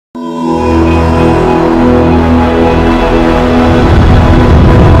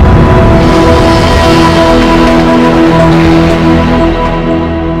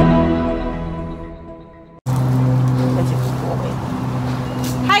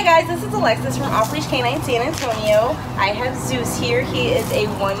Hi guys, this is Alexis from Off-Leash Canine San Antonio. I have Zeus here. He is a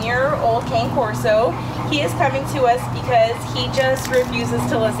 1-year-old cane Corso. He is coming to us because he just refuses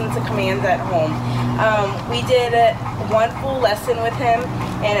to listen to commands at home. We did one full lesson with him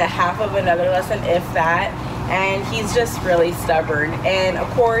and a half of another lesson, if that, and he's just really stubborn. And of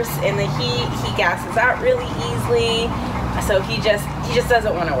course, in the heat, he gasses out really easily, so he just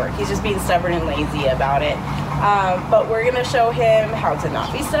doesn't want to work. He's just being stubborn and lazy about it. But we're going to show him how to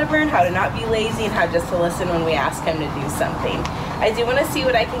not be stubborn, how to not be lazy, and how just to listen when we ask him to do something. I do want to see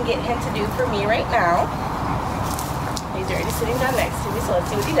what I can get him to do for me right now. He's already sitting down next to me, so let's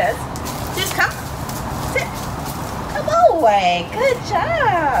see what he does. Just come. Sit. Good boy. Good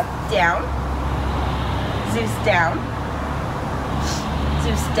job. Down. Zeus down.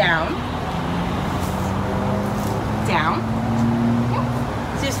 Zeus down. Down.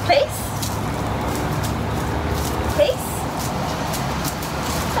 Zeus place. Place.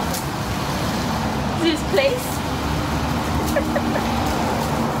 Zeus place.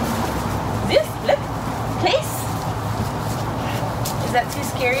 Zeus, look. Place. Is that too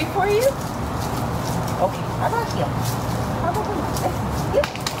scary for you? Okay, how about you? How about you? Yep.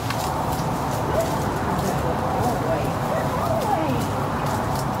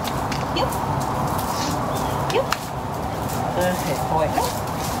 Yep. Yep. Good boy. Nope.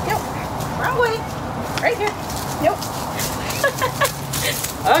 Nope. Wrong way. Right here. Nope.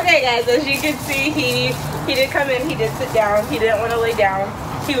 Okay guys, as you can see, he did come in, he did sit down, he didn't want to lay down.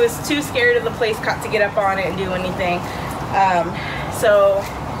 He was too scared of the place caught to get up on it and do anything. So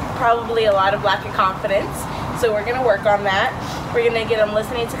probably a lot of lack of confidence. So we're gonna work on that. We're gonna get him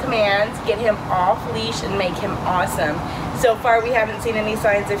listening to commands, get him off leash, and make him awesome. So far we haven't seen any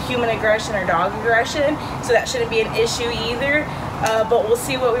signs of human aggression or dog aggression, so that shouldn't be an issue either. But we'll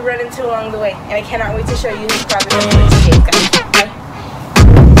see what we run into along the way. And I cannot wait to show you his progress in 6 days, guys.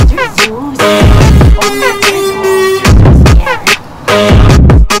 Bye.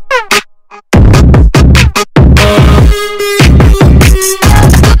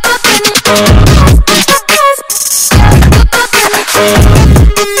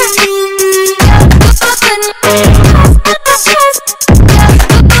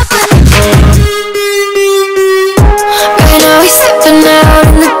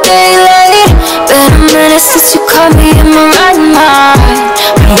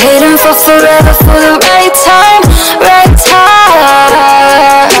 Forever for the right time, right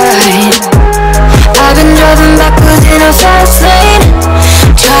time. I've been driving backwards in a fast lane,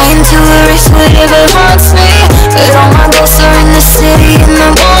 trying to erase whatever haunts me. But all my ghosts are in the city and they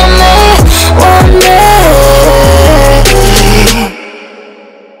want me.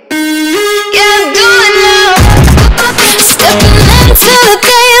 Yeah, I'm doing now, stepping into the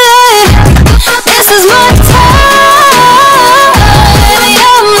daylight. This is my time.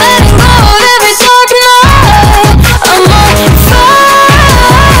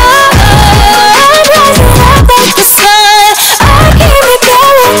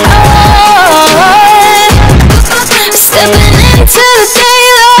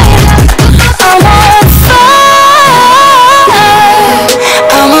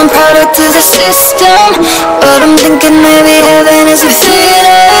 But I'm thinking maybe heaven is a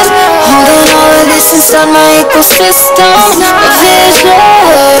feeling. Holding all of this inside my ecosystem. A vision.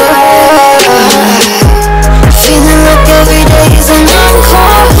 Feeling like every day is an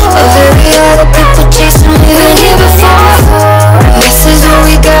encore of every other people chasing me than here before. This is what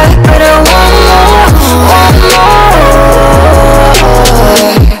we got, but I want more, want more.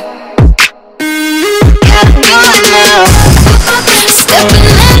 Yeah, I'm going now, stepping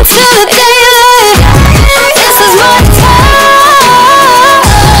into the day.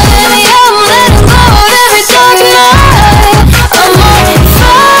 I'm letting go of every dark night. I'm on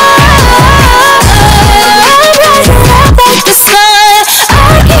fire.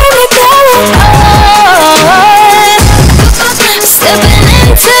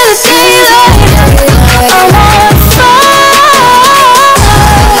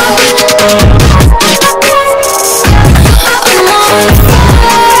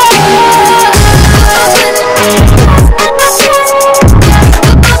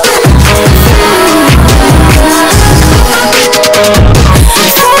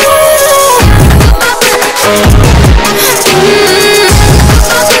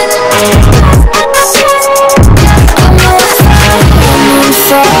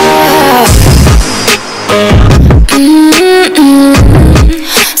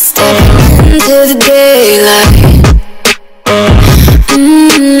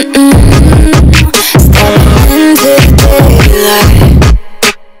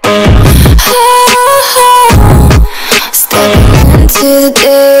 into the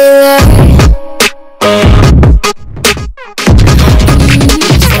daylight.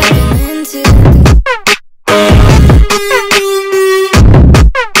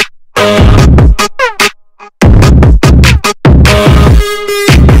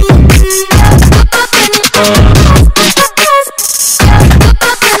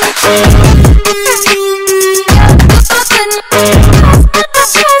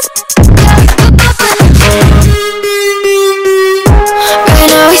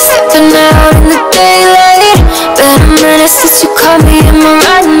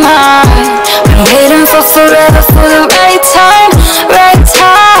 Forever for the right time, right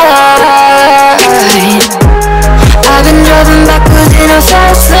time. I've been driving backwards in a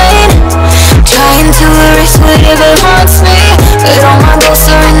fast lane, trying to erase whatever haunts me. But all my goals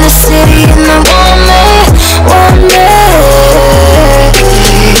are in the city and I want me.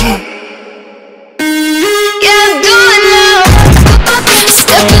 Yeah, I'm doing now,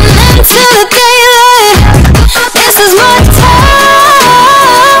 stepping into the daylight. This is my time.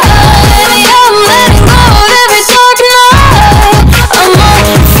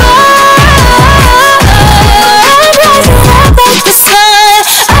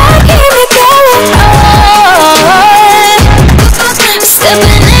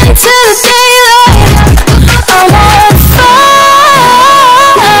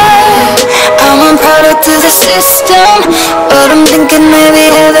 But I'm thinking maybe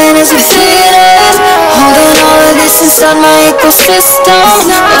heaven is within us, holding all of this inside my ecosystem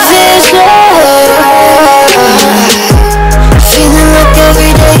of vision. Feeling like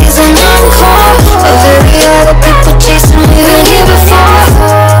every day is an encore of every other people chasing me been here before.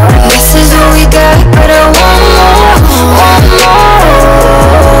 This is what we got, but I want more, want more.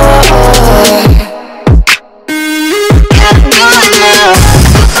 Yeah, I'm going now,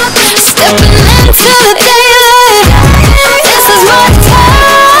 stepping into the day. This is my time.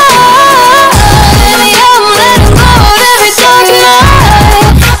 Yeah, I'm letting go of every dark night.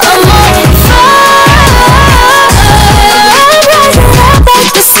 I'm on fire. I'm rising up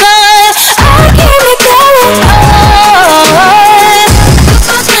like the sun. I keep it going on.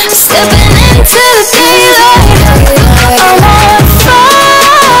 Stepping into the daylight. I'm on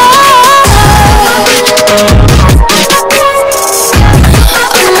fire. I'm on fire.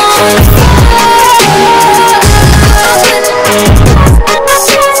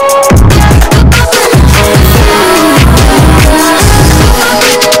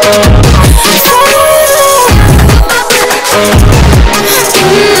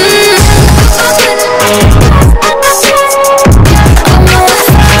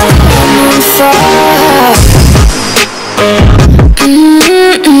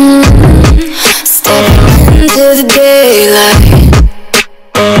 Stepping into the daylight.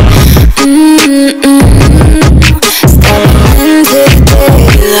 Stepping into the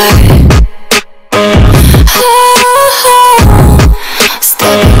daylight.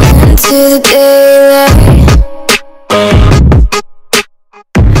 Stepping into the daylight.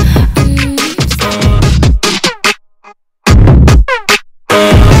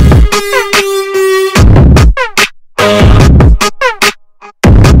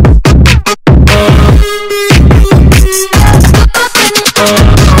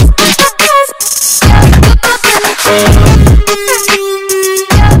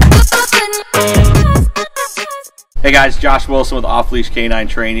 Hey guys, Josh Wilson with Off-Leash Canine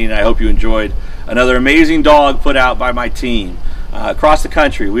Training. I hope you enjoyed another amazing dog put out by my team. Across the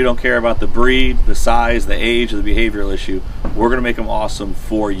country, we don't care about the breed, the size, the age, or the behavioral issue. We're going to make them awesome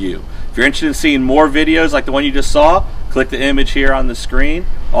for you. If you're interested in seeing more videos like the one you just saw, click the image here on the screen.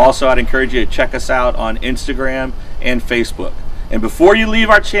 Also, I'd encourage you to check us out on Instagram and Facebook. And before you leave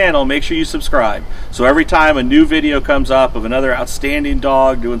our channel, make sure you subscribe. So every time a new video comes up of another outstanding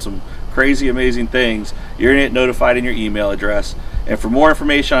dog doing some crazy, amazing things, you're going to get notified in your email address. And for more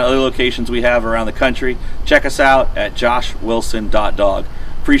information on other locations we have around the country, check us out at joshwilson.dog.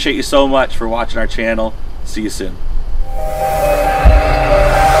 Appreciate you so much for watching our channel. See you soon.